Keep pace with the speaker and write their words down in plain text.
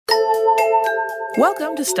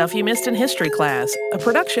Welcome to Stuff You Missed in History Class, a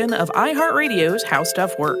production of iHeartRadio's How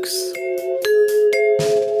Stuff Works.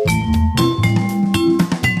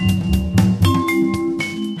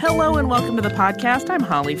 Hello and welcome to the podcast. I'm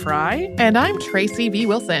Holly Fry. And I'm Tracy V.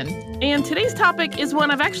 Wilson. And today's topic is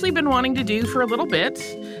one I've actually been wanting to do for a little bit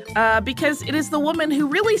because it is the woman who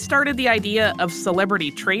really started the idea of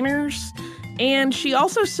celebrity trainers. And she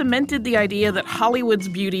also cemented the idea that Hollywood's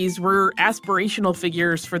beauties were aspirational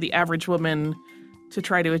figures for the average woman to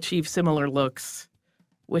try to achieve similar looks,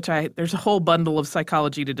 there's a whole bundle of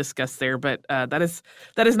psychology to discuss there, but that is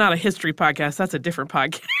not a history podcast. That's a different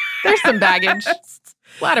podcast. There's some baggage.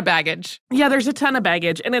 A lot of baggage. Yeah, there's a ton of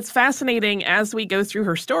baggage. And it's fascinating as we go through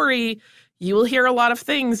her story. You will hear a lot of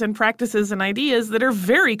things and practices and ideas that are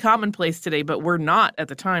very commonplace today, but were not at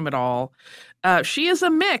the time at all. She is a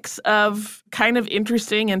mix of kind of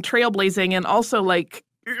interesting and trailblazing and also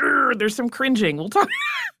there's some cringing. We'll talk.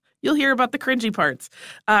 You'll hear about the cringy parts.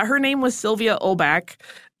 Her name was Sylvia Olbach.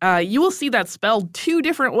 You will see that spelled two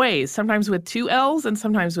different ways, sometimes with two L's and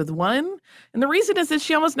sometimes with one. And the reason is that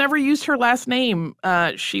she almost never used her last name.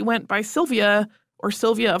 She went by Sylvia or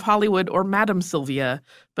Sylvia of Hollywood or Madam Sylvia.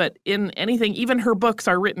 But in anything, even her books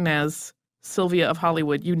are written as Sylvia of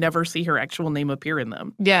Hollywood. You never see her actual name appear in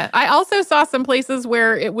them. Yeah. I also saw some places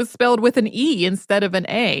where it was spelled with an E instead of an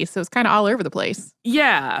A. So it's kind of all over the place.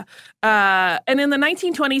 Yeah. And in the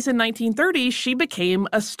 1920s and 1930s, she became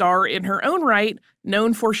a star in her own right,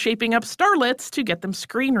 known for shaping up starlets to get them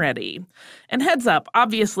screen ready. And heads up,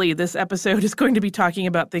 obviously, this episode is going to be talking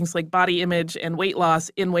about things like body image and weight loss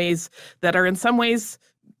in ways that are in some ways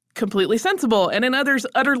completely sensible, and in others,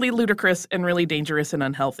 utterly ludicrous and really dangerous and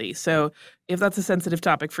unhealthy. So if that's a sensitive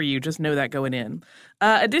topic for you, just know that going in.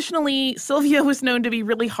 Additionally, Sylvia was known to be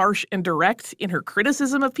really harsh and direct in her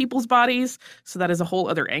criticism of people's bodies. So that is a whole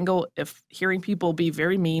other angle. If hearing people be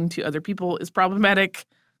very mean to other people is problematic,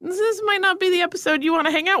 this might not be the episode you want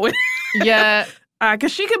to hang out with. Yeah.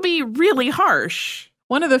 Because she could be really harsh.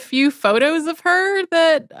 One of the few photos of her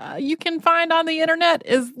that you can find on the internet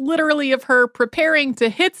is literally of her preparing to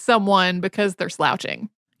hit someone because they're slouching.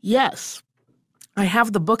 Yes. I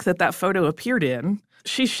have the book that photo appeared in.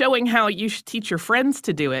 She's showing how you should teach your friends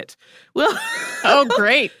to do it. Well, oh,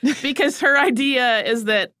 great. Because her idea is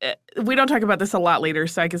that, we don't talk about this a lot later,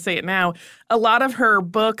 so I can say it now. A lot of her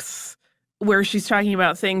books where she's talking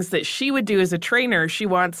about things that she would do as a trainer, she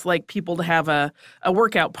wants people to have a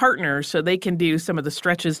workout partner so they can do some of the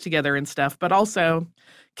stretches together and stuff, but also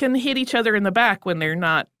can hit each other in the back when they're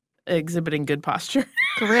not exhibiting good posture.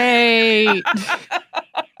 Great.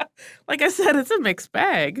 Like I said, it's a mixed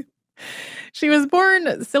bag. She was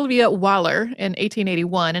born Sylvia Waller in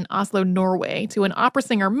 1881 in Oslo, Norway, to an opera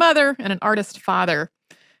singer mother and an artist father.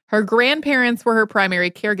 Her grandparents were her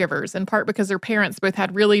primary caregivers, in part because her parents both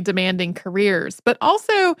had really demanding careers, but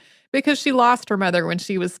also because she lost her mother when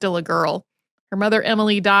she was still a girl. Her mother,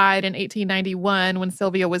 Emily, died in 1891 when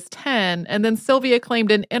Sylvia was 10, and then Sylvia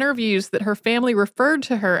claimed in interviews that her family referred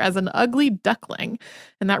to her as an ugly duckling,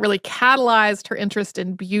 and that really catalyzed her interest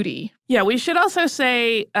in beauty. Yeah, we should also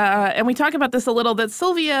say, and we talk about this a little, that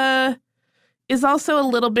Sylvia is also a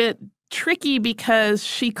little bit tricky because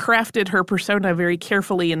she crafted her persona very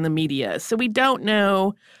carefully in the media. So we don't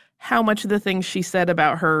know how much of the things she said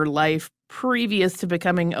about her life previous to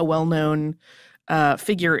becoming a well-known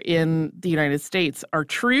figure in the United States are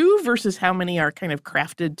true versus how many are kind of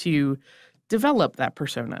crafted to develop that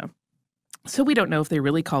persona. So we don't know if they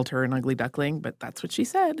really called her an ugly duckling, but that's what she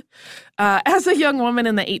said. As a young woman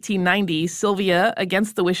in the 1890s, Sylvia,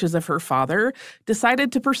 against the wishes of her father,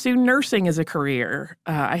 decided to pursue nursing as a career.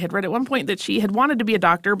 I had read at one point that she had wanted to be a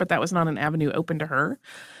doctor, but that was not an avenue open to her.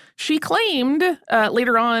 She claimed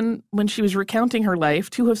later on, when she was recounting her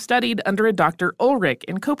life, to have studied under a Dr. Ulrich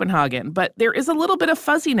in Copenhagen. But there is a little bit of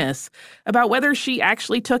fuzziness about whether she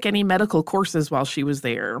actually took any medical courses while she was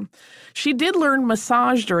there. She did learn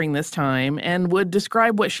massage during this time and would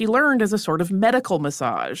describe what she learned as a sort of medical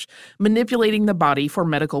massage, manipulating the body for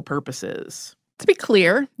medical purposes. To be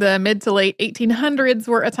clear, the mid to late 1800s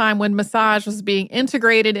were a time when massage was being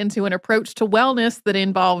integrated into an approach to wellness that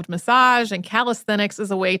involved massage and calisthenics as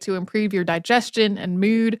a way to improve your digestion and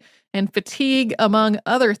mood and fatigue, among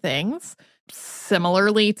other things,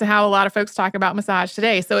 similarly to how a lot of folks talk about massage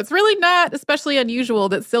today. So it's really not especially unusual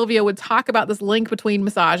that Sylvia would talk about this link between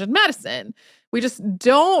massage and medicine. We just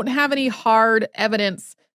don't have any hard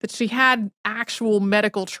evidence that she had actual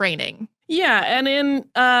medical training. Yeah, and in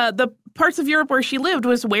the parts of Europe where she lived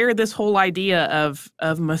was where this whole idea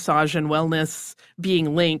of massage and wellness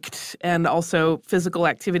being linked and also physical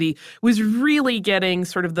activity was really getting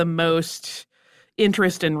sort of the most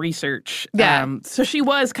interest and research. Yeah. So she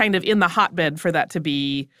was kind of in the hotbed for that to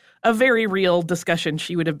be a very real discussion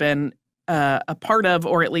she would have been a part of,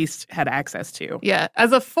 or at least had access to. Yeah.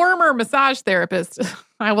 As a former massage therapist,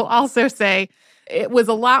 I will also say it was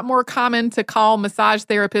a lot more common to call massage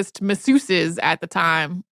therapists masseuses at the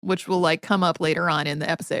time, which will come up later on in the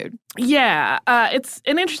episode. Yeah. It's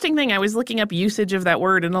an interesting thing. I was looking up usage of that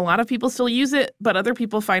word, and a lot of people still use it, but other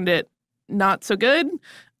people find it not so good.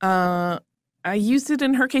 I used it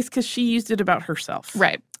in her case because she used it about herself.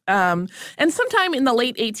 Right. And sometime in the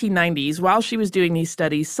late 1890s, while she was doing these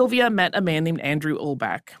studies, Sylvia met a man named Andrew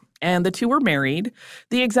Ulbach, and the two were married.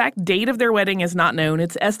 The exact date of their wedding is not known.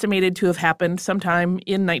 It's estimated to have happened sometime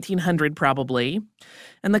in 1900, probably.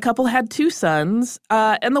 And the couple had 2 sons.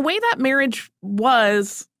 And the way that marriage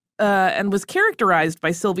was and was characterized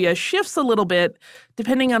by Sylvia shifts a little bit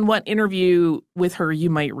depending on what interview with her you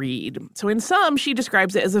might read. So in some, she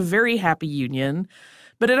describes it as a very happy union.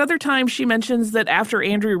 But at other times, she mentions that after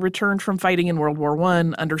Andrew returned from fighting in World War I,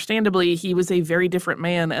 understandably, he was a very different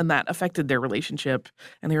man, and that affected their relationship,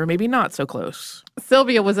 and they were maybe not so close.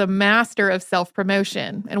 Sylvia was a master of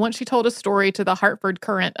self-promotion, and once she told a story to the Hartford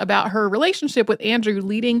Courant about her relationship with Andrew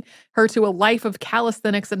leading her to a life of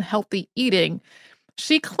calisthenics and healthy eating,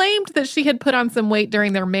 she claimed that she had put on some weight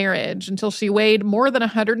during their marriage until she weighed more than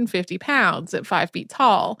 150 pounds at 5 feet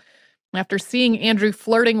tall. After seeing Andrew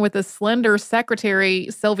flirting with a slender secretary,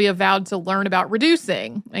 Sylvia vowed to learn about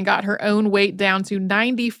reducing and got her own weight down to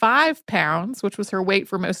 95 pounds, which was her weight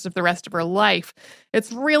for most of the rest of her life.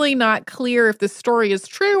 It's really not clear if this story is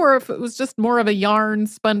true or if it was just more of a yarn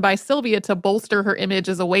spun by Sylvia to bolster her image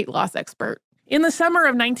as a weight loss expert. In the summer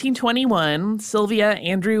of 1921, Sylvia,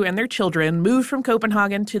 Andrew, and their children moved from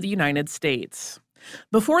Copenhagen to the United States.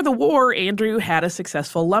 Before the war, Andrew had a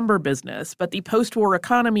successful lumber business, but the post-war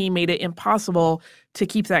economy made it impossible to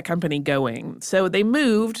keep that company going. So they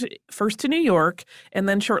moved first to New York and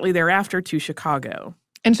then shortly thereafter to Chicago.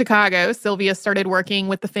 In Chicago, Sylvia started working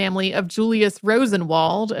with the family of Julius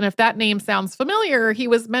Rosenwald, and if that name sounds familiar, he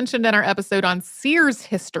was mentioned in our episode on Sears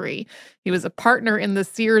history. He was a partner in the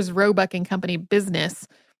Sears Roebuck and Company business.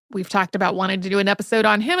 We've talked about wanting to do an episode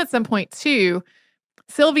on him at some point, too.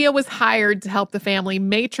 Sylvia was hired to help the family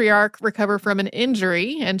matriarch recover from an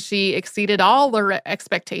injury, and she exceeded all their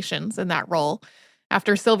expectations in that role.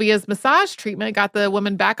 After Sylvia's massage treatment got the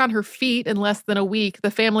woman back on her feet in less than a week,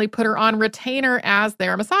 the family put her on retainer as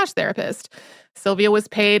their massage therapist. Sylvia was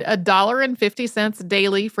paid $1.50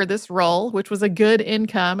 daily for this role, which was a good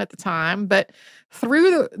income at the time. But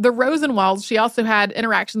through the Rosenwalds, she also had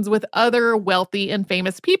interactions with other wealthy and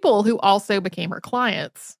famous people who also became her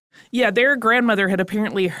clients. Yeah, their grandmother had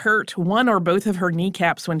apparently hurt one or both of her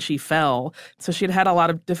kneecaps when she fell, so she'd had a lot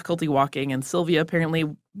of difficulty walking, and Sylvia apparently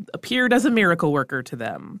appeared as a miracle worker to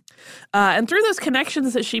them. And through those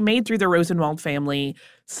connections that she made through the Rosenwald family,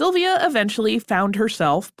 Sylvia eventually found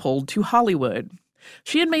herself pulled to Hollywood.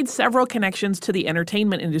 She had made several connections to the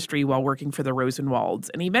entertainment industry while working for the Rosenwalds,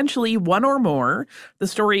 and eventually one or more, the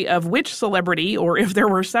story of which celebrity, or if there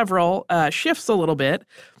were several, shifts a little bit,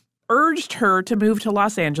 urged her to move to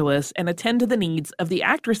Los Angeles and attend to the needs of the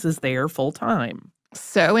actresses there full time.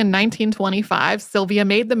 So in 1925, Sylvia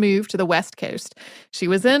made the move to the West Coast. She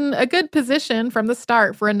was in a good position from the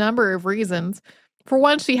start for a number of reasons. For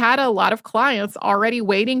one, she had a lot of clients already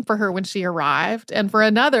waiting for her when she arrived. And for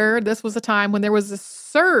another, this was a time when there was a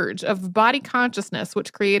surge of body consciousness,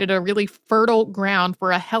 which created a really fertile ground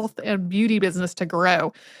for a health and beauty business to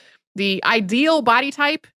grow. The ideal body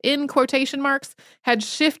type, in quotation marks, had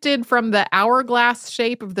shifted from the hourglass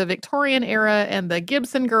shape of the Victorian era and the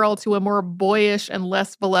Gibson girl to a more boyish and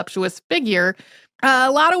less voluptuous figure. A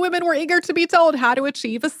lot of women were eager to be told how to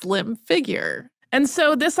achieve a slim figure. And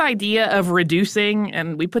so this idea of reducing,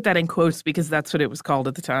 and we put that in quotes because that's what it was called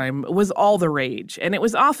at the time, was all the rage. And it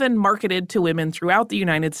was often marketed to women throughout the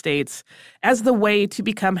United States as the way to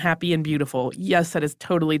become happy and beautiful. Yes, that is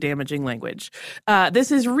totally damaging language.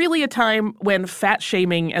 This is really a time when fat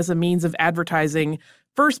shaming as a means of advertising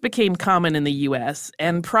first became common in the U.S.,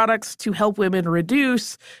 and products to help women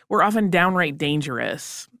reduce were often downright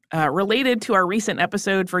dangerous. Related to our recent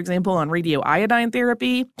episode, for example, on radioiodine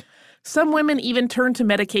therapy, some women even turned to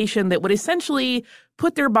medication that would essentially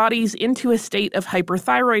put their bodies into a state of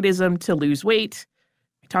hyperthyroidism to lose weight.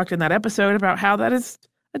 We talked in that episode about how that is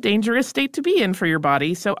a dangerous state to be in for your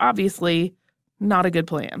body, so obviously not a good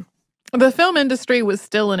plan. The film industry was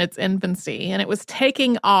still in its infancy, and it was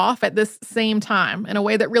taking off at this same time in a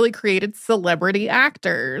way that really created celebrity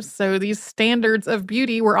actors. So these standards of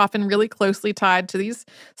beauty were often really closely tied to these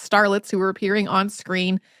starlets who were appearing on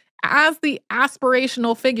screen as the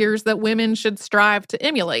aspirational figures that women should strive to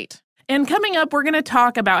emulate. And coming up, we're going to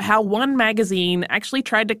talk about how one magazine actually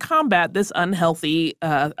tried to combat this unhealthy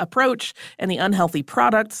approach and the unhealthy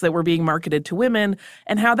products that were being marketed to women,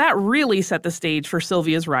 and how that really set the stage for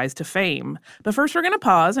Sylvia's rise to fame. But first, we're going to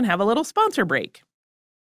pause and have a little sponsor break.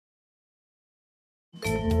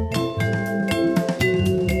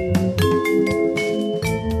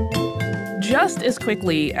 Just as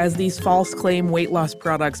quickly as these false claim weight loss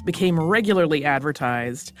products became regularly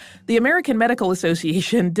advertised, the American Medical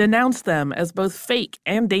Association denounced them as both fake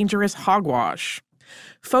and dangerous hogwash.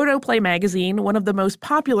 Photoplay magazine, one of the most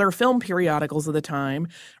popular film periodicals of the time,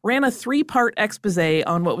 ran a 3-part expose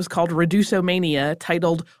on what was called reducomania,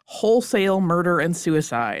 titled Wholesale Murder and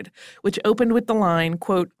Suicide, which opened with the line,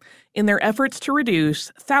 quote, "In their efforts to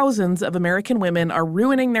reduce, thousands of American women are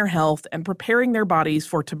ruining their health and preparing their bodies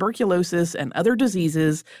for tuberculosis and other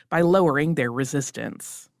diseases by lowering their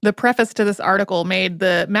resistance." The preface to this article made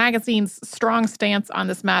the magazine's strong stance on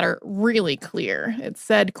this matter really clear. It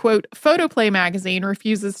said, quote, "Photoplay magazine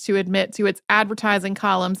refuses to admit to its advertising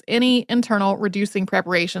columns any internal reducing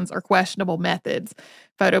preparations or questionable methods.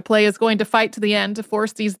 Photoplay is going to fight to the end to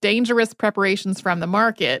force these dangerous preparations from the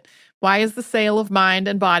market. Why is the sale of mind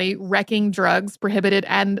and body wrecking drugs prohibited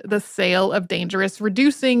and the sale of dangerous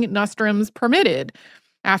reducing nostrums permitted?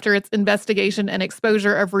 After its investigation and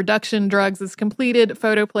exposure of reduction drugs is completed,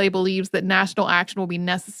 Photoplay believes that national action will be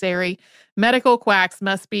necessary. Medical quacks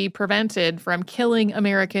must be prevented from killing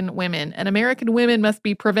American women, and American women must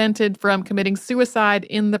be prevented from committing suicide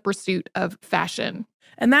in the pursuit of fashion."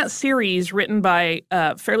 And that series, written by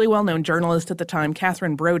a fairly well-known journalist at the time,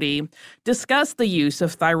 Catherine Brody, discussed the use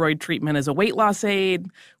of thyroid treatment as a weight loss aid,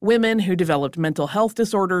 women who developed mental health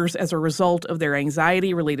disorders as a result of their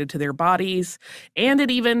anxiety related to their bodies, and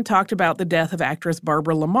it even talked about the death of actress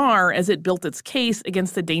Barbara Lamar as it built its case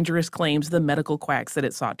against the dangerous claims of the medical quacks that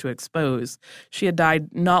it sought to expose. She had died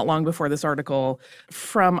not long before this article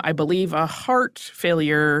from, I believe, a heart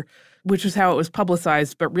failure, which is how it was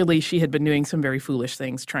publicized, but really she had been doing some very foolish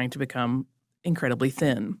things, trying to become incredibly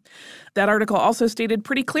thin. That article also stated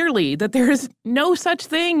pretty clearly that there is no such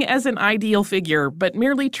thing as an ideal figure, but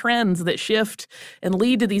merely trends that shift and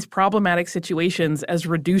lead to these problematic situations as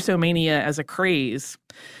reducomania as a craze.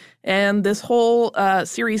 And this whole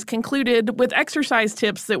series concluded with exercise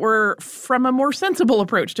tips that were from a more sensible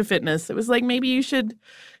approach to fitness. It was like, maybe you should,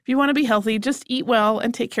 if you want to be healthy, just eat well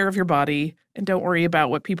and take care of your body and don't worry about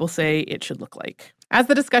what people say it should look like. As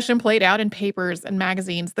the discussion played out in papers and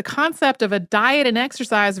magazines, the concept of a diet and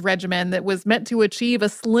exercise regimen that was meant to achieve a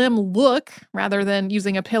slim look rather than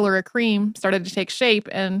using a pill or a cream started to take shape,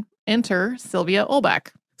 and enter Sylvia Olbeck.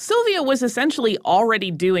 Sylvia was essentially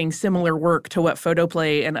already doing similar work to what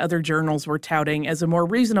Photoplay and other journals were touting as a more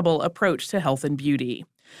reasonable approach to health and beauty.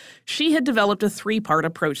 She had developed a 3-part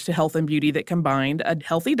approach to health and beauty that combined a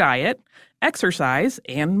healthy diet, exercise,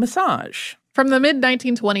 and massage. From the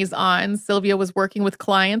mid-1920s on, Sylvia was working with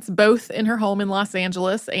clients both in her home in Los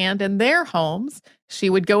Angeles and in their homes. She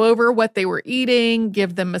would go over what they were eating,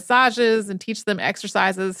 give them massages, and teach them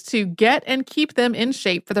exercises to get and keep them in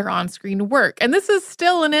shape for their on-screen work. And this is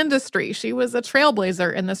still an industry. She was a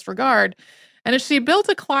trailblazer in this regard. And as she built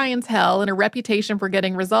a clientele and a reputation for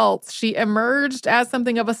getting results, she emerged as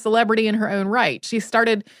something of a celebrity in her own right. She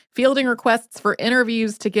started fielding requests for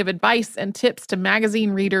interviews to give advice and tips to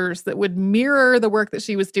magazine readers that would mirror the work that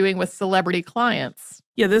she was doing with celebrity clients.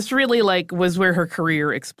 Yeah, this really was where her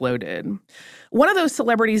career exploded. One of those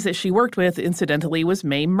celebrities that she worked with, incidentally, was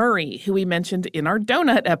Mae Murray, who we mentioned in our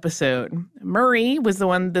donut episode. Murray was the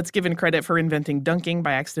one that's given credit for inventing dunking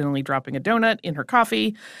by accidentally dropping a donut in her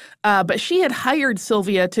coffee. But she had hired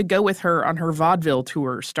Sylvia to go with her on her vaudeville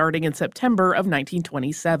tour starting in September of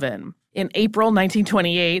 1927. In April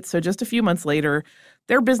 1928, so just a few months later,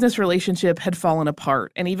 their business relationship had fallen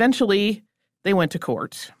apart, and eventually they went to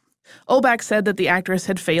court. Olbeck said that the actress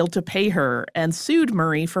had failed to pay her and sued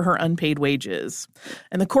Murray for her unpaid wages.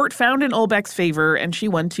 And the court found in Olbeck's favor, and she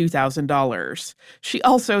won $2,000. She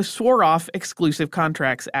also swore off exclusive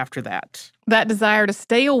contracts after that. That desire to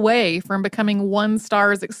stay away from becoming one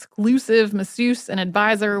star's exclusive masseuse and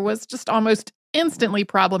advisor was just almost instantly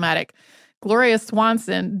problematic. Gloria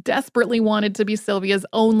Swanson desperately wanted to be Sylvia's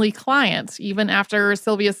only client, even after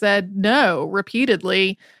Sylvia said no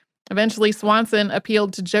repeatedly. Eventually, Swanson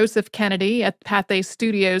appealed to Joseph Kennedy at Pathé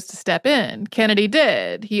Studios to step in. Kennedy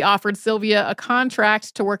did. He offered Sylvia a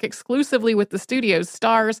contract to work exclusively with the studio's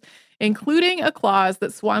stars, including a clause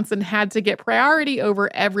that Swanson had to get priority over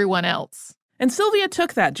everyone else. And Sylvia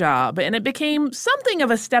took that job, and it became something of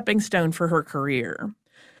a stepping stone for her career.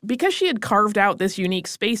 Because she had carved out this unique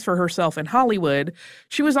space for herself in Hollywood,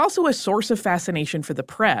 she was also a source of fascination for the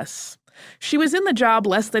press. She was in the job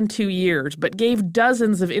less than 2 years, but gave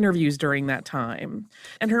dozens of interviews during that time.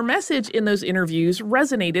 And her message in those interviews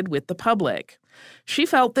resonated with the public. She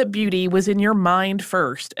felt that beauty was in your mind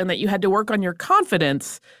first and that you had to work on your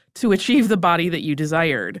confidence to achieve the body that you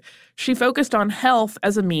desired. She focused on health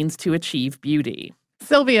as a means to achieve beauty.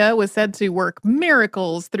 Sylvia was said to work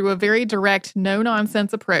miracles through a very direct,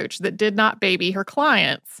 no-nonsense approach that did not baby her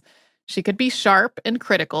clients. She could be sharp and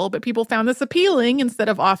critical, but people found this appealing instead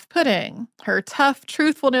of off-putting. Her tough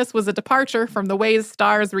truthfulness was a departure from the ways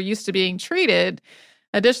stars were used to being treated.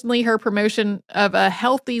 Additionally, her promotion of a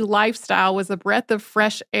healthy lifestyle was a breath of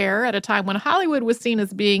fresh air at a time when Hollywood was seen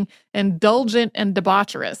as being indulgent and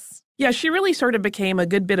debaucherous. Yeah, she really sort of became a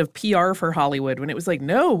good bit of PR for Hollywood when it was like,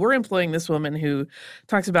 no, we're employing this woman who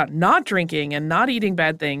talks about not drinking and not eating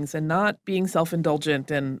bad things and not being self-indulgent.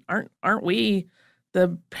 And aren't we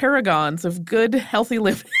the paragons of good, healthy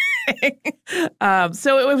living?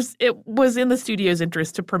 So it was in the studio's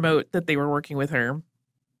interest to promote that they were working with her.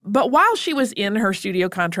 But while she was in her studio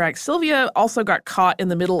contract, Sylvia also got caught in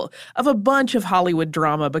the middle of a bunch of Hollywood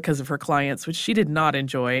drama because of her clients, which she did not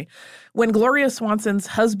enjoy. When Gloria Swanson's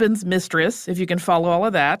husband's mistress, if you can follow all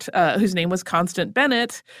of that, whose name was Constance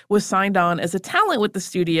Bennett, was signed on as a talent with the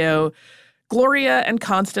studio, Gloria and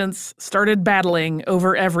Constance started battling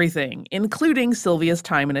over everything, including Sylvia's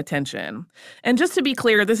time and attention. And just to be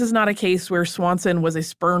clear, this is not a case where Swanson was a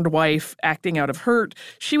spurned wife acting out of hurt.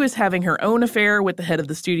 She was having her own affair with the head of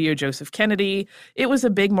the studio, Joseph Kennedy. It was a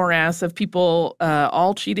big morass of people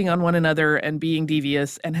all cheating on one another and being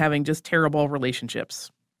devious and having just terrible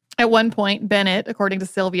relationships. At one point, Bennett, according to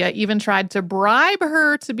Sylvia, even tried to bribe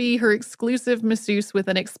her to be her exclusive masseuse with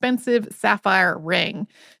an expensive sapphire ring.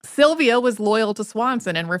 Sylvia was loyal to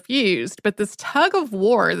Swanson and refused, but this tug of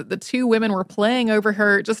war that the two women were playing over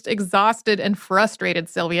her just exhausted and frustrated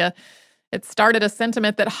Sylvia. It started a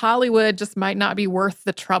sentiment that Hollywood just might not be worth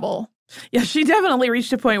the trouble. Yeah, she definitely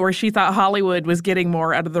reached a point where she thought Hollywood was getting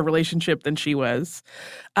more out of the relationship than she was.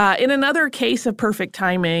 In another case of perfect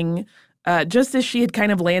timing, just as she had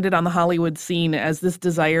kind of landed on the Hollywood scene as this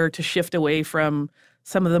desire to shift away from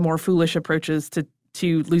some of the more foolish approaches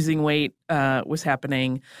to losing weight was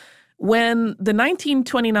happening, when the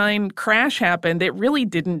 1929 crash happened, it really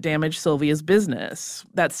didn't damage Sylvia's business.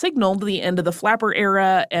 That signaled the end of the flapper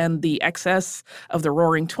era and the excess of the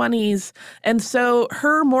roaring 20s. And so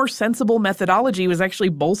her more sensible methodology was actually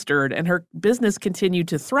bolstered and her business continued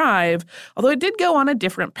to thrive, although it did go on a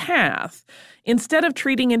different path. Instead of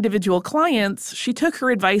treating individual clients, she took her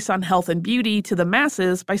advice on health and beauty to the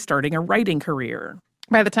masses by starting a writing career.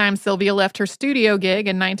 By the time Sylvia left her studio gig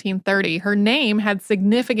in 1930, her name had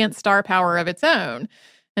significant star power of its own.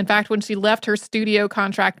 In fact, when she left her studio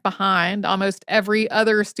contract behind, almost every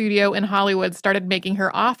other studio in Hollywood started making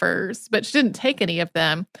her offers, but she didn't take any of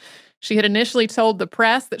them. She had initially told the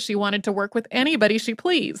press that she wanted to work with anybody she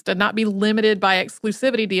pleased and not be limited by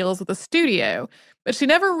exclusivity deals with a studio. But she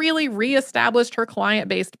never really reestablished her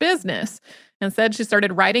client-based business. Instead, she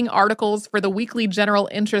started writing articles for the weekly general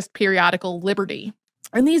interest periodical Liberty.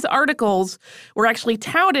 And these articles were actually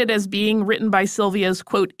touted as being written by Sylvia's,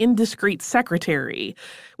 quote, indiscreet secretary,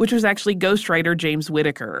 which was actually ghostwriter James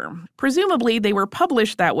Whitaker. Presumably, they were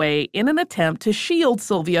published that way in an attempt to shield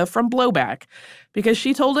Sylvia from blowback, because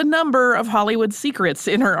she told a number of Hollywood secrets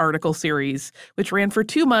in her article series, which ran for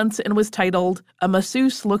 2 months and was titled A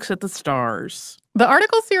Masseuse Looks at the Stars. The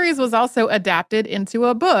article series was also adapted into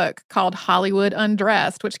a book called Hollywood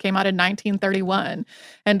Undressed, which came out in 1931.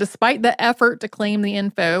 And despite the effort to claim the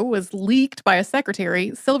info was leaked by a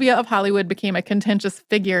secretary, Sylvia of Hollywood became a contentious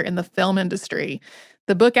figure in the film industry.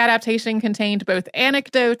 The book adaptation contained both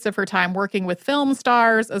anecdotes of her time working with film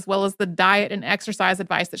stars, as well as the diet and exercise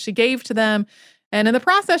advice that she gave to them. And in the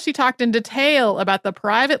process, she talked in detail about the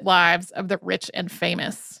private lives of the rich and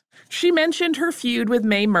famous. She mentioned her feud with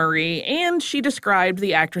Mae Murray, and she described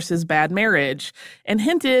the actress's bad marriage and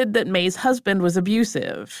hinted that Mae's husband was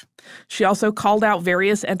abusive. She also called out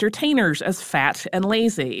various entertainers as fat and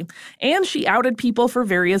lazy, and she outed people for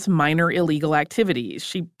various minor illegal activities.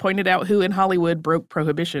 She pointed out who in Hollywood broke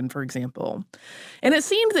prohibition, for example. And it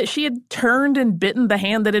seemed that she had turned and bitten the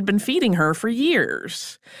hand that had been feeding her for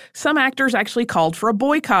years. Some actors actually called for a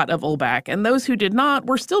boycott of Ulbach, and those who did not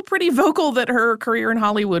were still pretty vocal that her career in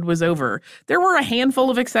Hollywood was over. There were a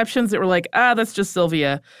handful of exceptions that were like, that's just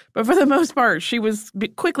Sylvia. But for the most part, she was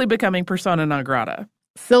quickly becoming persona non grata.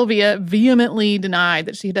 Sylvia vehemently denied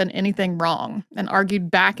that she had done anything wrong and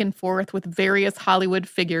argued back and forth with various Hollywood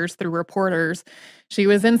figures through reporters. She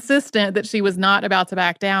was insistent that she was not about to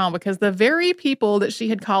back down because the very people that she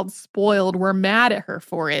had called spoiled were mad at her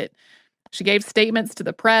for it. She gave statements to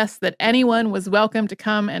the press that anyone was welcome to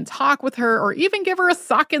come and talk with her or even give her a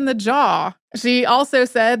sock in the jaw. She also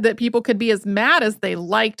said that people could be as mad as they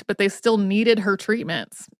liked, but they still needed her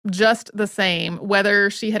treatments just the same, whether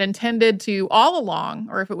she had intended to all along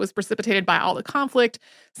or if it was precipitated by all the conflict.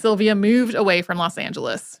 Sylvia moved away from Los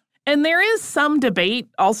Angeles. And there is some debate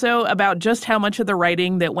also about just how much of the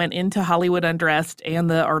writing that went into Hollywood Undressed and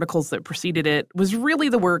the articles that preceded it was really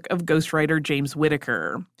the work of ghostwriter James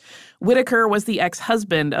Whittaker. Whittaker was the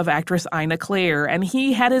ex-husband of actress Ina Claire, and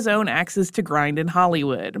he had his own axes to grind in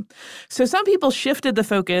Hollywood. So some people shifted the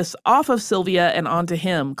focus off of Sylvia and onto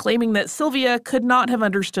him, claiming that Sylvia could not have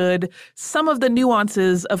understood some of the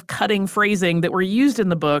nuances of cutting phrasing that were used in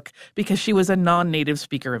the book because she was a non-native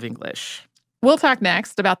speaker of English. We'll talk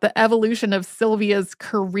next about the evolution of Sylvia's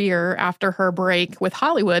career after her break with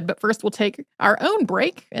Hollywood, but first we'll take our own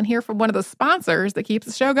break and hear from one of the sponsors that keeps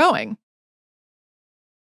the show going.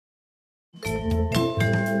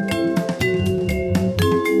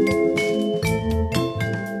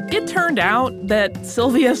 It turned out that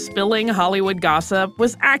Sylvia spilling Hollywood gossip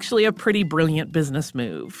was actually a pretty brilliant business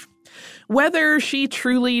move. Whether she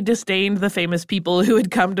truly disdained the famous people who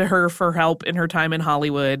had come to her for help in her time in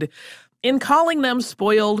Hollywood, in calling them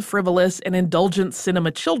spoiled, frivolous, and indulgent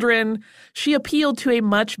cinema children, she appealed to a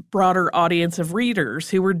much broader audience of readers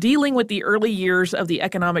who were dealing with the early years of the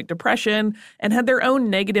economic depression and had their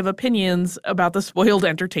own negative opinions about the spoiled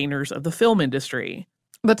entertainers of the film industry.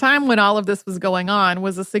 The time when all of this was going on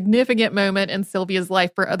was a significant moment in Sylvia's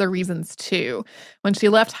life for other reasons, too. When she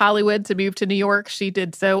left Hollywood to move to New York, she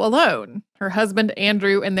did so alone. Her husband,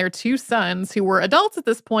 Andrew, and their 2 sons, who were adults at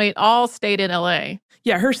this point, all stayed in L.A.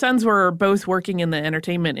 Yeah, her sons were both working in the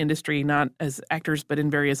entertainment industry, not as actors, but in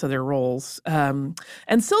various other roles. And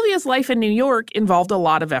Sylvia's life in New York involved a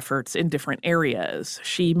lot of efforts in different areas.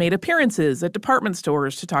 She made appearances at department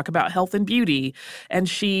stores to talk about health and beauty, and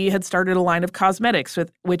she had started a line of cosmetics,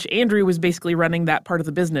 with which Andrew was basically running that part of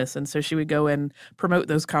the business, and so she would go and promote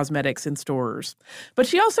those cosmetics in stores. But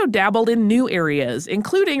she also dabbled in new areas,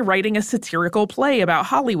 including writing a satirical play about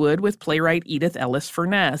Hollywood with playwright Edith Ellis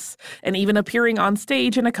Furness, and even appearing on stage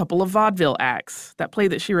in a couple of vaudeville acts. That play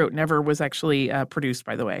that she wrote never was actually produced,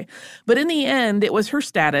 by the way. But in the end, it was her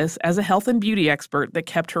status as a health and beauty expert that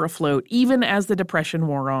kept her afloat, even as the Depression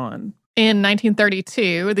wore on. In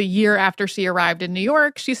 1932, the year after she arrived in New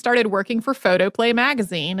York, she started working for Photoplay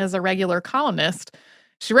magazine as a regular columnist.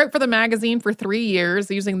 She wrote for the magazine for 3 years,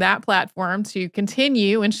 using that platform to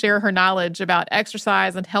continue and share her knowledge about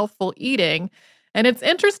exercise and healthful eating. And it's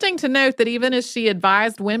interesting to note that even as she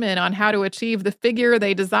advised women on how to achieve the figure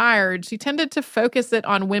they desired, she tended to focus it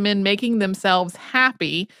on women making themselves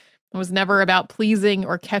happy. It was never about pleasing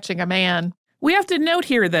or catching a man. We have to note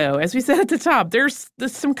here, though, as we said at the top, there's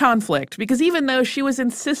some conflict, because even though she was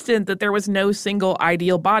insistent that there was no single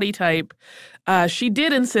ideal body type, she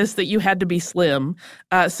did insist that you had to be slim.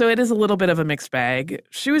 So it is a little bit of a mixed bag.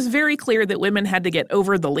 She was very clear that women had to get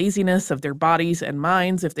over the laziness of their bodies and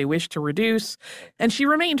minds if they wished to reduce. And she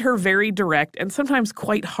remained her very direct and sometimes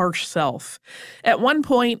quite harsh self. At one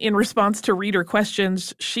point, in response to reader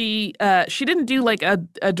questions, she didn't do like a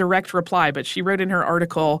direct reply, but she wrote in her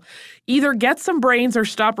article, "Either get some brains or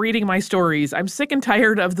stop reading my stories. I'm sick and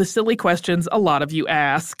tired of the silly questions a lot of you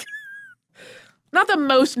ask." Not the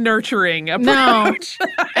most nurturing approach.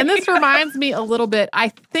 No. And this reminds me a little bit, I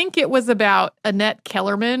think it was about Annette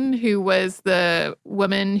Kellerman, who was the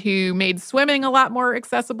woman who made swimming a lot more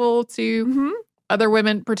accessible to other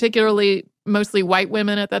women, particularly mostly white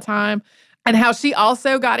women at the time, and how she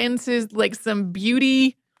also got into like some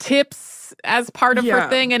beauty tips as part of her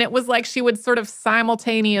thing. And it was like she would sort of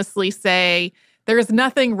simultaneously say, there's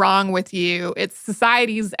nothing wrong with you. It's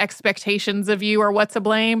society's expectations of you are what to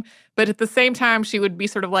blame. But at the same time, she would be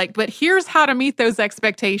sort of like, but here's how to meet those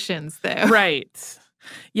expectations, though. Right.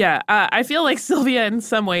 Yeah. I feel like Sylvia, in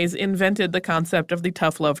some ways, invented the concept of the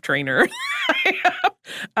tough love trainer.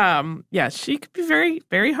 She could be very,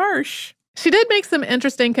 very harsh. She did make some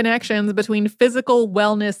interesting connections between physical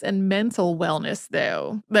wellness and mental wellness,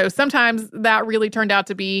 though. Though sometimes that really turned out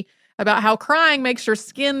to be about how crying makes your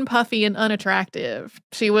skin puffy and unattractive.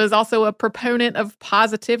 She was also a proponent of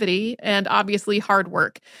positivity and obviously hard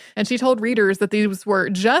work. And she told readers that these were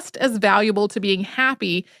just as valuable to being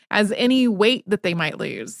happy as any weight that they might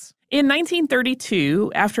lose. In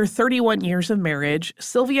 1932, after 31 years of marriage,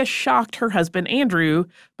 Sylvia shocked her husband Andrew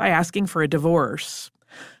by asking for a divorce.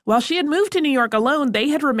 While she had moved to New York alone, they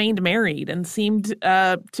had remained married and seemed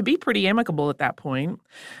to be pretty amicable at that point.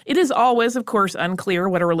 It is always, of course, unclear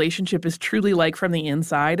what a relationship is truly like from the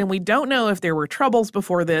inside, and we don't know if there were troubles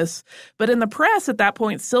before this, but in the press at that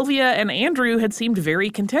point, Sylvia and Andrew had seemed very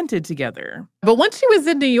contented together. But once she was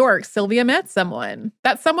in New York, Sylvia met someone.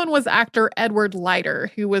 That someone was actor Edward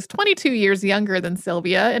Leiter, who was 22 years younger than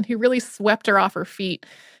Sylvia and who really swept her off her feet.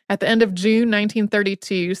 At the end of June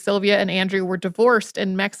 1932, Sylvia and Andrew were divorced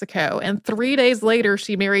in Mexico, and 3 days later,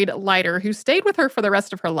 she married Leiter, who stayed with her for the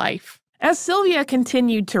rest of her life. As Sylvia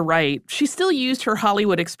continued to write, she still used her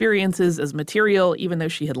Hollywood experiences as material, even though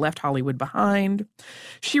she had left Hollywood behind.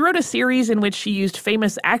 She wrote a series in which she used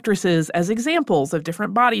famous actresses as examples of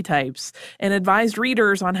different body types and advised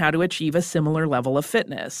readers on how to achieve a similar level of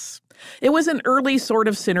fitness. It was an early sort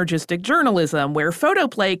of synergistic journalism where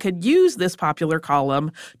photoplay could use this popular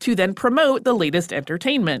column to then promote the latest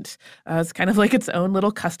entertainment. It's kind of like its own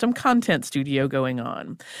little custom content studio going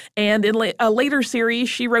on. And in a later series,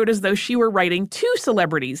 she wrote as though she were writing to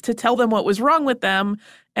celebrities to tell them what was wrong with them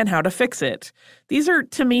and how to fix it. These are,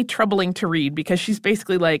 to me, troubling to read because she's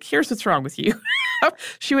basically like, here's what's wrong with you.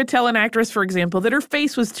 She would tell an actress, for example, that her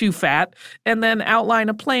face was too fat and then outline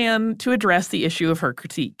a plan to address the issue of her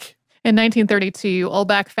critique. In 1932,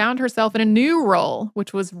 Ulbach found herself in a new role,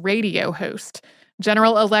 which was radio host.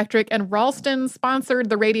 General Electric and Ralston sponsored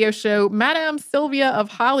the radio show Madame Sylvia of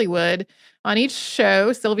Hollywood. On each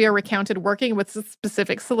show, Sylvia recounted working with a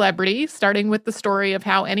specific celebrity, starting with the story of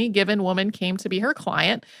how any given woman came to be her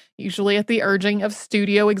client, usually at the urging of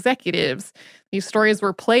studio executives. These stories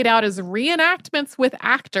were played out as reenactments with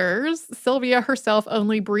actors. Sylvia herself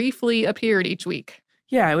only briefly appeared each week.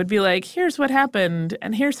 Yeah, it would be like, here's what happened,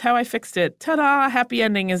 and here's how I fixed it. Ta-da! Happy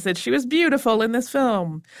ending is that she was beautiful in this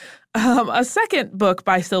film. A second book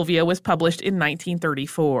by Sylvia was published in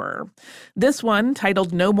 1934. This one,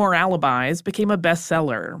 titled No More Alibis, became a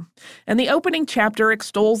bestseller. And the opening chapter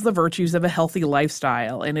extols the virtues of a healthy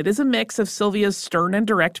lifestyle, and it is a mix of Sylvia's stern and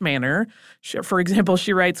direct manner. For example,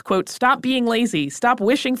 she writes, quote, "Stop being lazy. Stop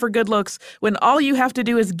wishing for good looks when all you have to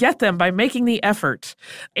do is get them by making the effort."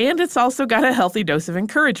 And it's also got a healthy dose of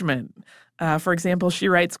encouragement. For example, she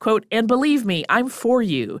writes, quote, "And believe me, I'm for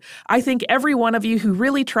you. I think every one of you who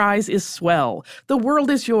really tries is swell. The world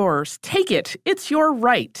is yours. Take it. It's your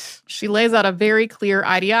right." She lays out a very clear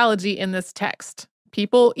ideology in this text.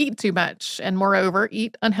 People eat too much and, moreover,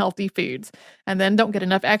 eat unhealthy foods and then don't get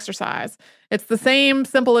enough exercise. It's the same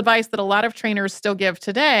simple advice that a lot of trainers still give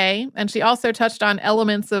today. And she also touched on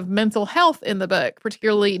elements of mental health in the book,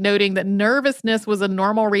 particularly noting that nervousness was a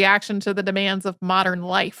normal reaction to the demands of modern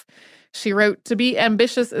life. She wrote, "To be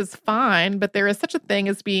ambitious is fine, but there is such a thing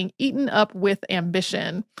as being eaten up with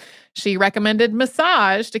ambition." She recommended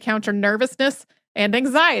massage to counter nervousness and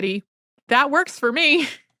anxiety. That works for me.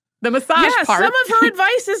 The massage part. Some of her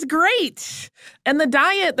advice is great. And the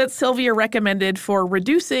diet that Sylvia recommended for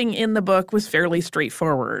reducing in the book was fairly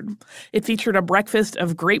straightforward. It featured a breakfast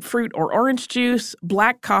of grapefruit or orange juice,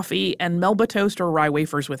 black coffee, and Melba toast or rye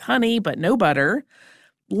wafers with honey, but no butter.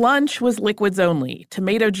 Lunch was liquids only,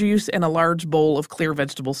 tomato juice and a large bowl of clear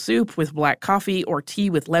vegetable soup with black coffee or tea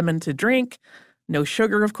with lemon to drink. No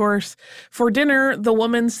sugar, of course. For dinner, the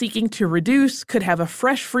woman seeking to reduce could have a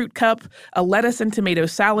fresh fruit cup, a lettuce and tomato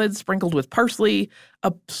salad sprinkled with parsley,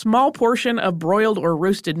 a small portion of broiled or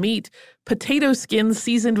roasted meat, potato skins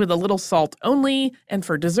seasoned with a little salt only, and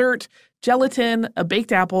for dessert, gelatin, a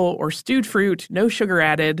baked apple, or stewed fruit, no sugar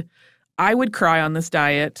added. I would cry on this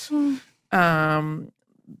diet.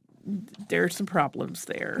 There are some problems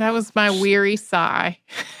there. That was my weary sigh.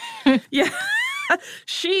 Yeah.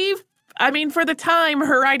 For the time,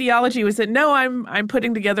 her ideology was that, no, I'm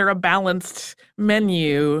putting together a balanced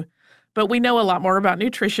menu, but we know a lot more about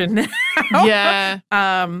nutrition now. Yeah.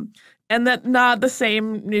 And that not the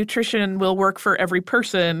same nutrition will work for every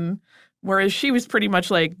person, whereas she was pretty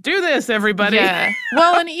much like, do this, everybody. Yeah.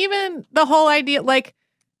 Well, and even the whole idea, like,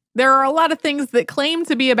 there are a lot of things that claim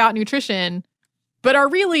to be about nutrition, but are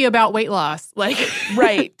really about weight loss. Like,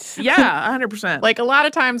 right. Yeah, 100%. Like, a lot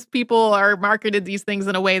of times people are marketed these things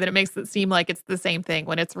in a way that it makes it seem like it's the same thing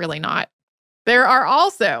when it's really not. There are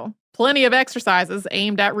also plenty of exercises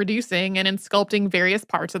aimed at reducing and in sculpting various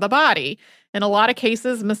parts of the body. In a lot of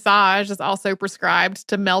cases, massage is also prescribed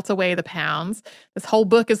to melt away the pounds. This whole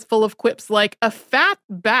book is full of quips like, "A fat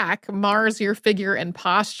back mars your figure and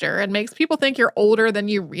posture and makes people think you're older than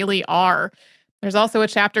you really are." There's also a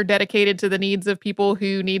chapter dedicated to the needs of people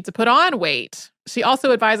who need to put on weight. She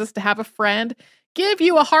also advises to have a friend give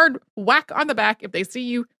you a hard whack on the back if they see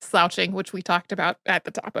you slouching, which we talked about at the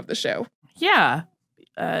top of the show. Yeah.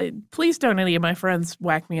 please don't any of my friends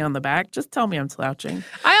whack me on the back. Just tell me I'm slouching.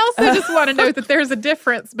 I also just want to note that there's a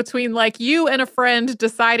difference between like you and a friend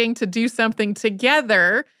deciding to do something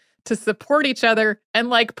together to support each other and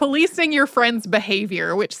like policing your friend's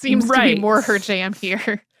behavior, which seems to be more her jam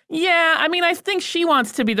here. Yeah, I mean, I think she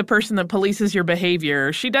wants to be the person that polices your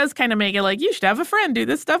behavior. She does kind of make it like, you should have a friend do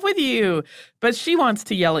this stuff with you. But she wants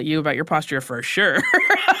to yell at you about your posture for sure.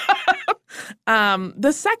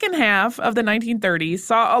 The second half of the 1930s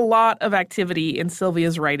saw a lot of activity in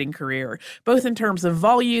Sylvia's writing career, both in terms of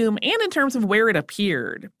volume and in terms of where it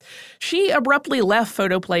appeared. She abruptly left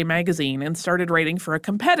Photoplay magazine and started writing for a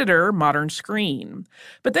competitor, Modern Screen.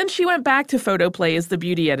 But then she went back to Photoplay as the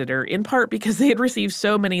beauty editor, in part because they had received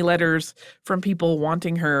so many letters from people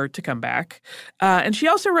wanting her to come back. And she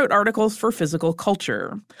also wrote articles for Physical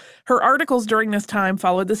Culture. Her articles during this time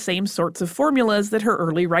followed the same sorts of formulas that her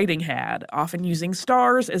early writing had, often using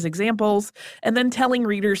stars as examples, and then telling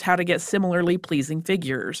readers how to get similarly pleasing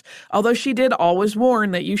figures. Although she did always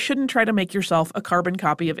warn that you shouldn't try to make yourself a carbon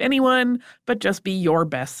copy of anyone, but just be your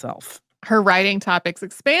best self. Her writing topics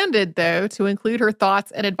expanded, though, to include her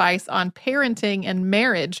thoughts and advice on parenting and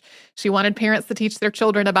marriage. She wanted parents to teach their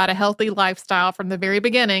children about a healthy lifestyle from the very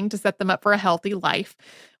beginning to set them up for a healthy life.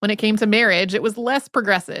 When it came to marriage, it was less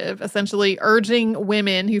progressive, essentially urging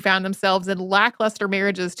women who found themselves in lackluster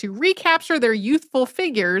marriages to recapture their youthful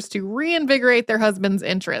figures to reinvigorate their husband's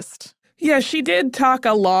interest. Yeah, she did talk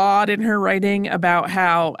a lot in her writing about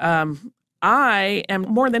how I am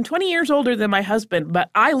more than 20 years older than my husband, but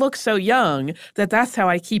I look so young that that's how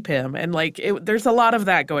I keep him. And there's a lot of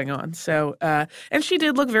that going on. So, and she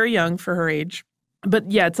did look very young for her age.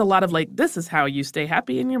 But yeah, it's a lot of like, this is how you stay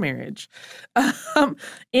happy in your marriage.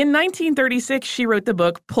 In 1936, she wrote the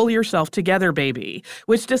book Pull Yourself Together, Baby,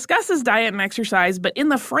 which discusses diet and exercise, but in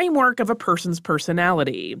the framework of a person's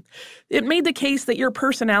personality. It made the case that your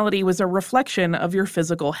personality was a reflection of your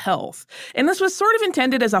physical health. And this was sort of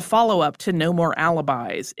intended as a follow-up to No More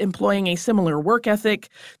Alibis, employing a similar work ethic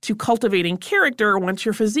to cultivating character once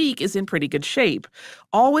your physique is in pretty good shape,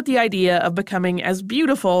 all with the idea of becoming as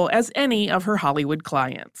beautiful as any of her Hollywood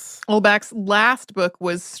clients. Olbach's last book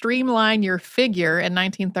was Streamline Your Figure in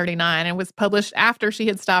 1939 and was published after she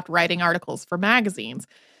had stopped writing articles for magazines. It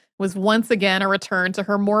was once again a return to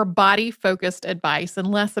her more body-focused advice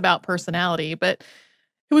and less about personality, but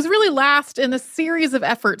it was really last in a series of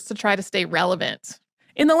efforts to try to stay relevant.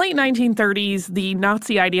 In the late 1930s, the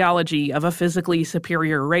Nazi ideology of a physically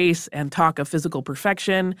superior race and talk of physical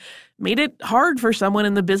perfection made it hard for someone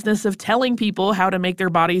in the business of telling people how to make their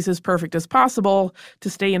bodies as perfect as possible to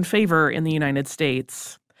stay in favor in the United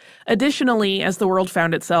States. Additionally, as the world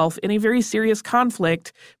found itself in a very serious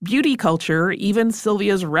conflict, beauty culture, even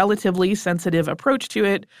Sylvia's relatively sensitive approach to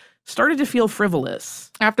it, started to feel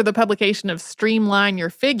frivolous. After the publication of Streamline Your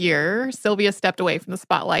Figure, Sylvia stepped away from the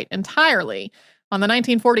spotlight entirely. On the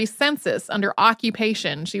 1940 census, under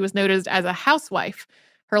occupation, she was noted as a housewife.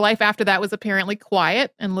 Her life after that was apparently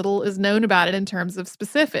quiet, and little is known about it in terms of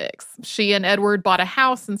specifics. She and Edward bought a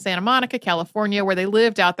house in Santa Monica, California, where they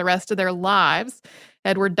lived out the rest of their lives.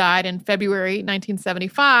 Edward died in February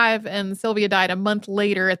 1975, and Sylvia died a month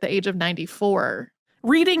later at the age of 94.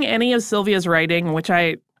 Reading any of Sylvia's writing, which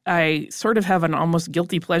I sort of have an almost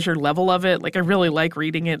guilty pleasure level of it. Like, I really like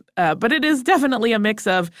reading it. But it is definitely a mix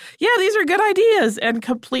of, yeah, these are good ideas, and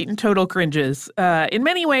complete and total cringes. In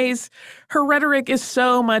many ways, her rhetoric is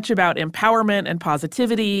so much about empowerment and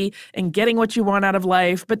positivity and getting what you want out of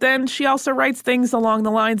life. But then she also writes things along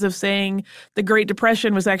the lines of saying the Great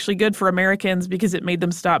Depression was actually good for Americans because it made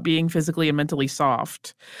them stop being physically and mentally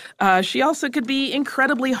soft. She also could be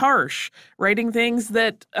incredibly harsh, writing things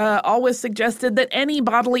that always suggested that any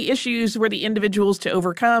bodily issues were the individuals to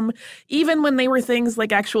overcome, even when they were things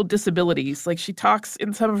like actual disabilities. Like, she talks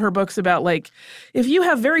in some of her books about, like, if you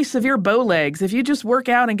have very severe bow legs, if you just work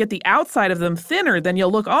out and get the outside of them thinner, then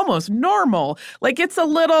you'll look almost normal. Like, it's a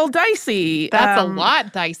little dicey. That's a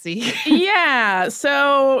lot dicey. Yeah.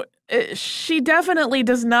 So she definitely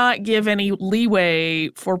does not give any leeway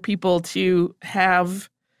for people to have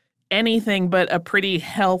anything but a pretty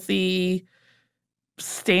healthy,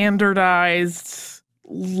 standardized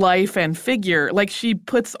life and figure. Like, she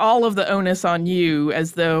puts all of the onus on you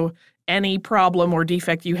as though any problem or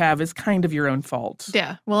defect you have is kind of your own fault.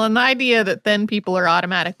 Yeah. Well, and the idea that thin people are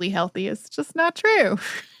automatically healthy is just not true.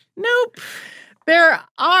 Nope. There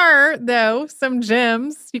are, though, some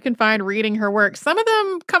gems you can find reading her work. Some of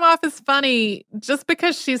them come off as funny just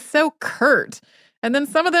because she's so curt. And then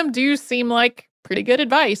some of them do seem like pretty good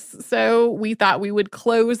advice. So we thought we would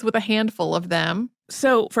close with a handful of them.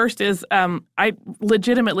 So first is, I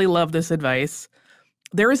legitimately love this advice.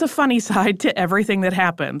 There is a funny side to everything that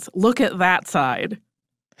happens. Look at that side.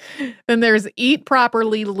 Then there's eat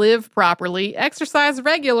properly, live properly, exercise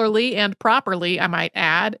regularly and properly, I might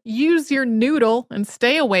add. Use your noodle and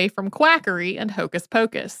stay away from quackery and hocus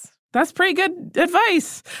pocus. That's pretty good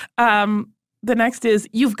advice. The next is,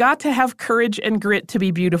 you've got to have courage and grit to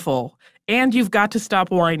be beautiful, and you've got to stop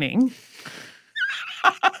whining.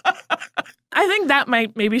 I think that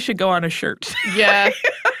maybe should go on a shirt. Yeah.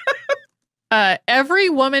 Every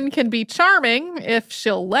woman can be charming if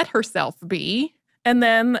she'll let herself be. And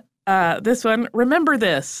then this one, remember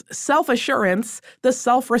this, self-assurance, the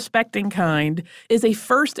self-respecting kind, is a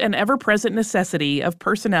first and ever-present necessity of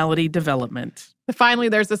personality development. Finally,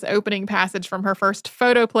 there's this opening passage from her first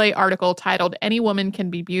photoplay article titled, Any Woman Can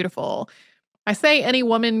Be Beautiful. I say any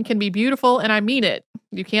woman can be beautiful, and I mean it.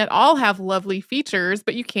 You can't all have lovely features,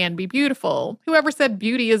 but you can be beautiful. Whoever said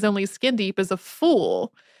beauty is only skin deep is a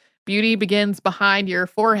fool. Beauty begins behind your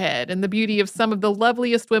forehead, and the beauty of some of the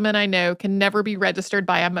loveliest women I know can never be registered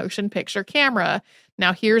by a motion picture camera.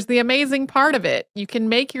 Now, here's the amazing part of it. You can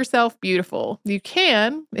make yourself beautiful. You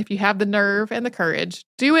can, if you have the nerve and the courage,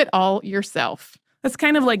 do it all yourself. That's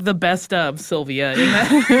kind of like the best of Sylvia in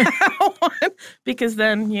that one, because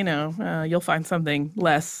then, you'll find something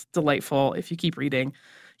less delightful if you keep reading.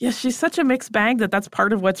 Yes, she's such a mixed bag that's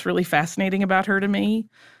part of what's really fascinating about her to me.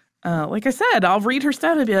 Like I said, I'll read her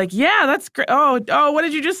stuff and be like, yeah, that's great. Oh, what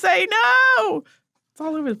did you just say? No! It's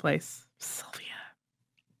all over the place. Sylvia.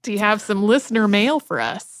 Do you have some listener mail for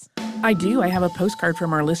us? I do. I have a postcard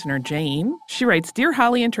from our listener, Jane. She writes, Dear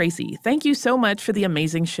Holly and Tracy, thank you so much for the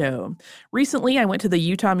amazing show. Recently, I went to the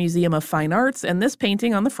Utah Museum of Fine Arts, and this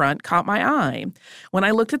painting on the front caught my eye. When I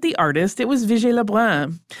looked at the artist, it was Vigée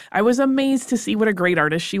Lebrun. I was amazed to see what a great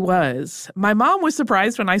artist she was. My mom was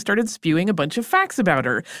surprised when I started spewing a bunch of facts about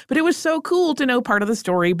her, but it was so cool to know part of the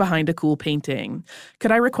story behind a cool painting.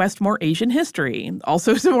 Could I request more Asian history?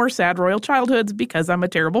 Also, some more sad royal childhoods because I'm a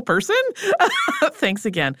terrible person? Thanks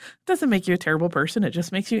again. Doesn't make you a terrible person. It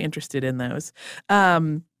just makes you interested in those.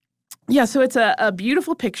 So it's a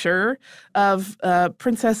beautiful picture of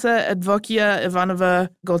Princessa Edvokia Ivanova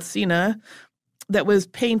Goltsina that was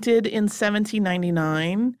painted in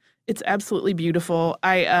 1799. It's absolutely beautiful.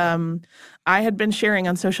 I had been sharing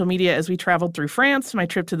on social media as we traveled through France, my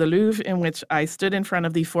trip to the Louvre, in which I stood in front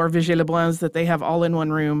of the 4 Vigée Lebruns that they have all in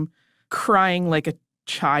one room, crying like a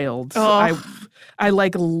child. Oh. I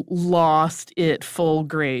lost it full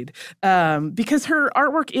grade because her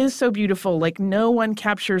artwork is so beautiful. Like, no one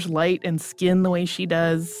captures light and skin the way she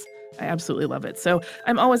does. I absolutely love it. So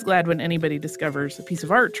I'm always glad when anybody discovers a piece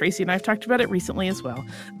of art. Tracy and I have talked about it recently as well.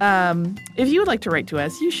 If you would like to write to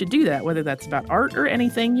us, you should do that, whether that's about art or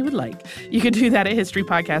anything you would like. You can do that at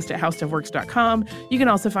historypodcast@howstuffworks.com. You can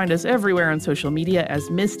also find us everywhere on social media as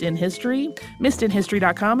Missed in History.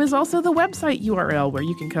 MissedInHistory.com is also the website URL where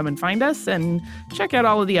you can come and find us and check out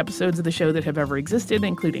all of the episodes of the show that have ever existed,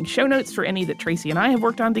 including show notes for any that Tracy and I have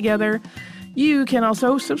worked on together. You can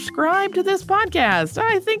also subscribe to this podcast.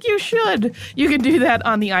 I think you should. You can do that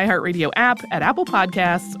on the iHeartRadio app, at Apple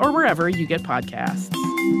Podcasts, or wherever you get podcasts.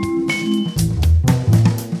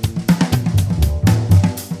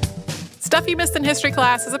 Stuff You Missed in History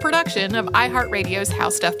Class is a production of iHeartRadio's How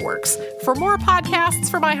Stuff Works. For more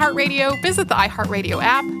podcasts from iHeartRadio, visit the iHeartRadio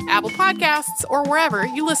app, Apple Podcasts, or wherever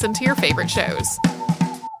you listen to your favorite shows.